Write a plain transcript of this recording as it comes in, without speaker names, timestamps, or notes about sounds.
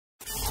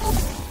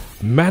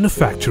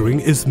Manufacturing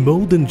is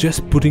more than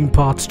just putting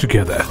parts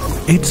together.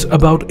 It's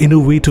about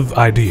innovative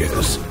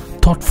ideas,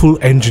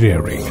 thoughtful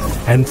engineering,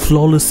 and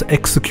flawless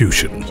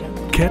execution.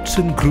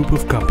 Kadson Group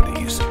of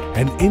Companies,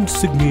 an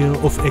insignia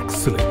of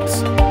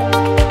excellence.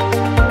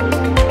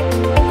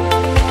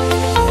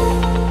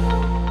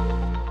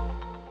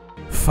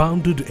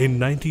 Founded in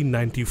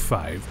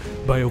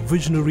 1995 by a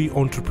visionary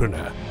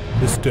entrepreneur,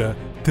 Mr.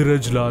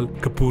 Dhirajlal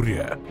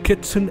Kapuria,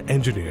 Kadson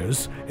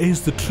Engineers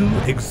is the true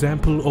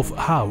example of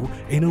how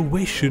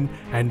innovation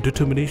and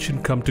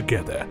determination come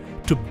together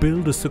to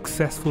build a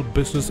successful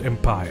business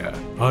empire.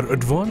 Our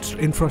advanced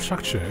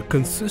infrastructure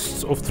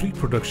consists of 3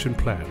 production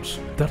plants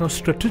that are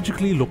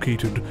strategically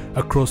located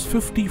across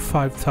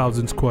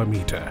 55,000 square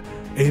meter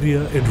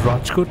area in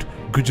Rajkot,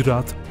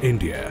 Gujarat,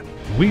 India.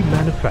 We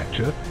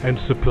manufacture and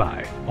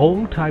supply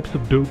all types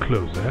of door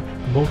closer,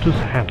 Mortis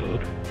handle,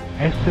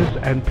 SS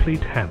and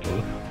plate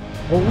handle,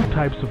 all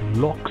types of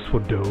locks for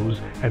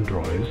doors and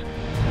drawers,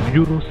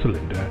 Euro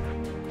cylinder,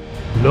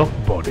 lock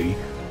body,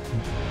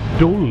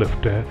 door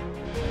lifter,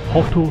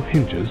 auto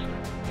hinges,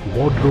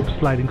 wardrobe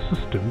sliding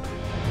system,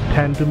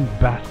 tandem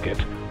basket,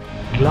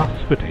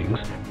 glass fittings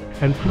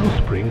and floor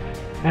spring,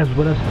 as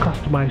well as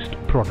customized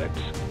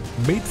products.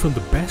 Made from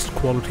the best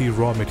quality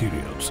raw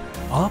materials,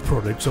 our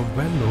products are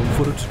well known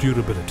for its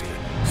durability,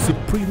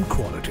 supreme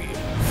quality,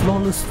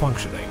 flawless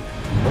functioning,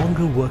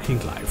 longer working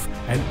life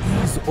and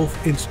ease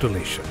of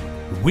installation.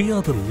 We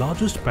are the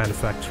largest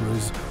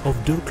manufacturers of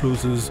door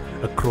closers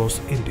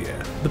across India.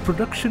 The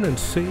production and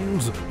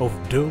sales of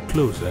door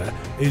closer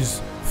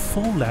is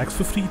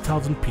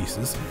 4,50,000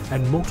 pieces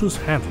and Mortis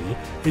handle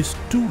is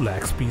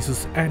 2,00,000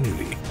 pieces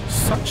annually.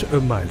 Such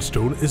a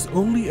milestone is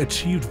only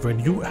achieved when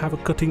you have a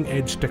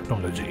cutting-edge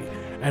technology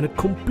and a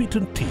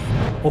competent team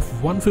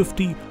of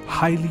 150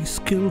 highly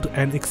skilled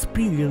and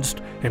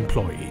experienced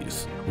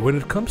employees. When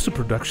it comes to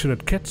production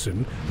at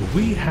Kadson,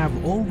 we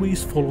have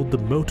always followed the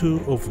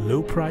motto of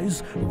low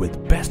price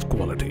with best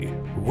quality.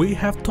 We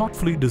have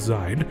thoughtfully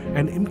designed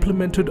and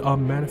implemented our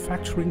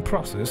manufacturing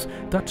process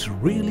that's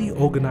really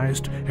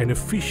organized and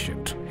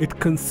efficient. It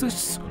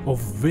consists of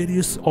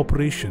various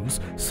operations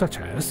such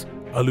as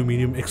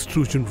aluminum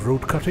extrusion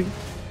road cutting,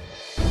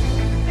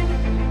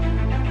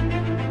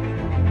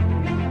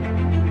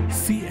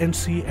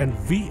 CNC and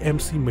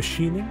VMC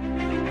machining,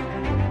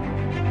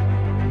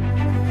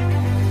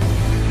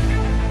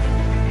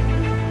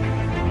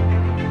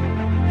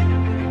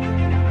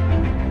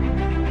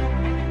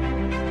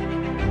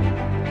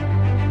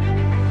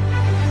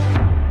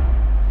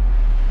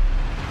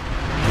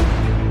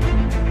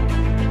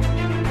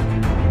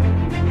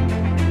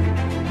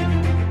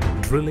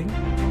 drilling,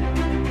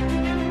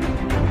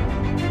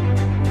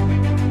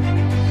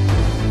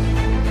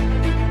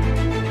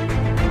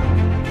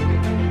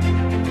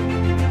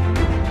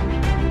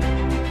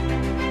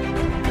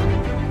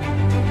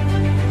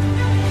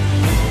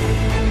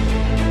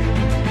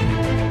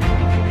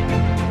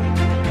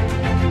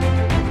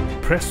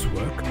 press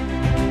work,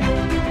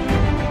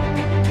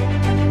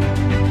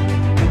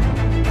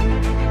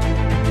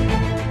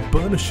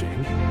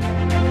 burnishing,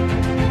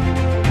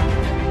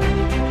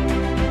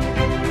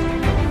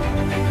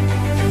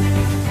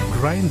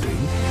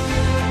 grinding,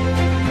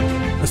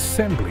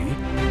 assembly,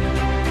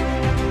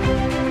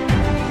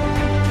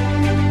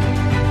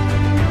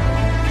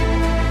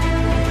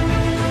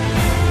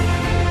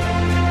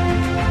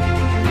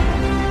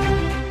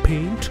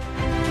 paint,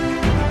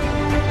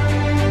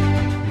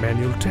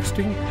 manual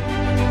testing,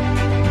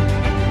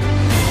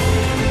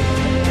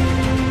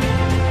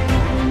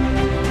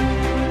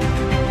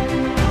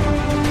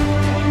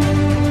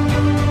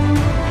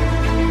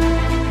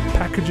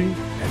 packaging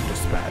and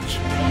dispatch.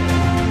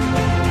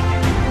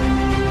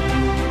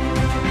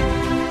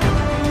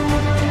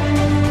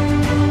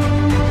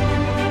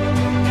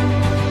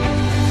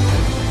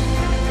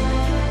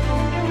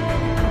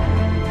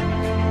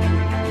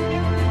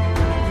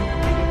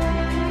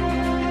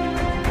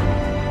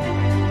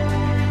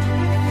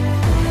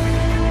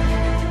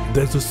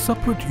 There's a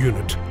separate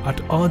unit at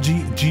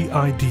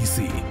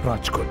RGGIDC,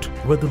 Rajkot,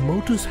 where the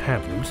Mortis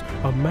handles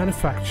are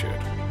manufactured.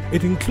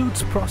 It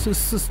includes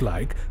processes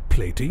like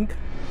plating,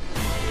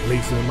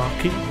 laser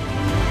marking,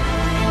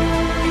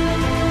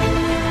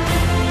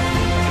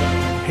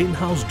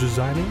 in-house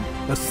designing,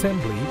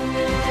 assembly,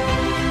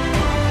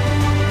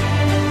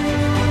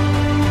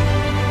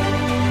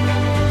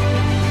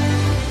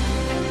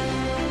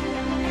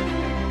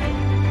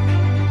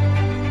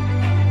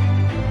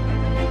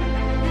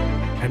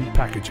 and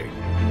packaging.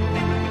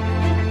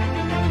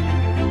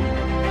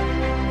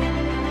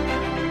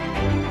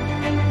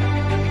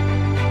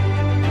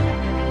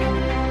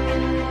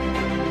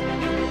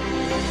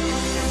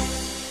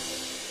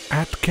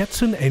 At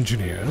Kadson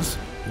Engineers,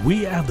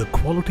 we have the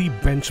quality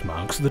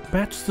benchmarks that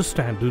match the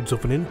standards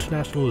of an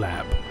international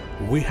lab.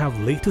 We have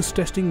latest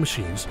testing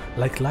machines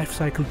like life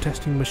cycle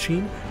testing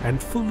machine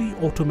and fully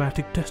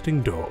automatic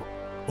testing door.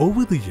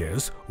 Over the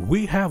years,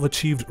 we have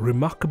achieved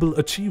remarkable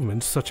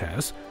achievements such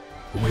as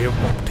we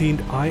have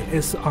obtained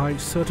ISI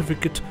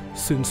certificate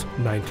since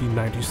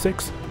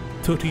 1996,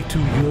 32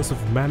 years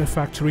of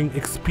manufacturing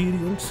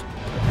experience.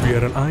 We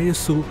are an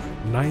ISO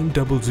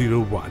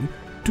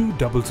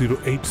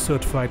 9001-2008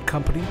 certified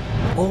company,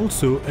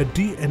 also a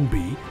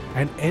DNB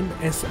and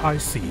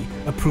NSIC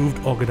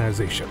approved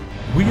organization.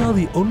 We are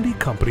the only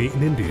company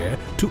in India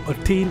to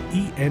attain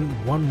EN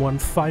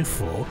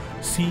 1154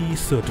 CE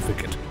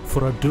certificate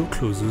for our door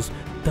closers,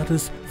 that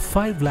is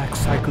 5 lakh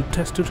cycle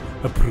tested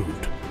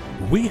approved.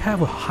 We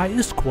have a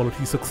highest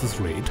quality success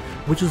rate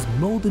which is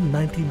more than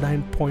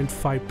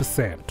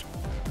 99.5%.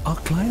 Our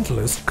client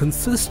list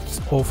consists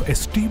of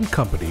esteemed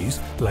companies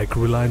like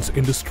Reliance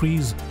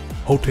Industries,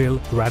 Hotel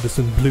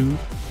Radisson Blu,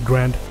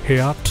 Grand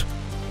Hyatt,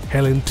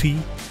 L&T,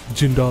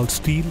 Jindal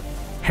Steel,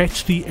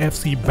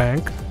 HDFC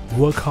Bank,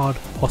 Workhard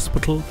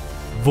Hospital,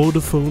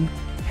 Vodafone,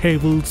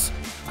 Havels,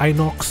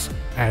 Inox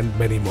and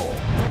many more.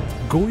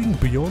 Going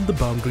beyond the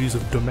boundaries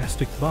of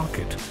domestic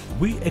market,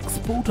 we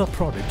export our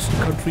products to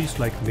countries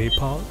like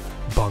Nepal,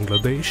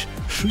 Bangladesh,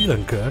 Sri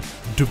Lanka,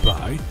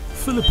 Dubai,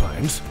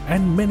 Philippines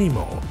and many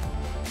more.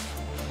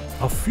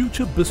 Our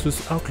future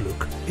business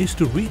outlook is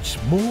to reach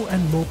more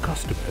and more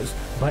customers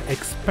by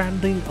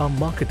expanding our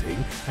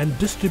marketing and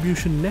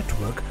distribution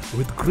network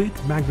with great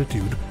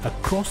magnitude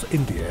across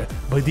India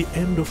by the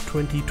end of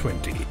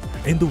 2020.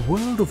 In the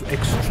world of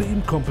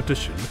extreme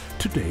competition,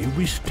 today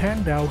we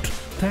stand out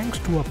thanks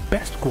to our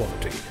best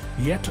quality,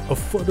 yet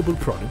affordable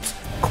products,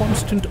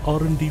 constant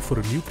R&D for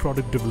a new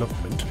product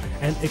development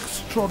and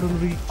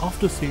extraordinary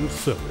after-sales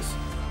service.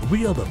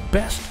 We are the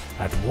best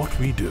at what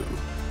we do.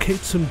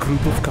 Kadson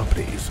Group of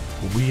Companies,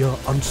 we are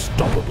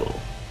unstoppable.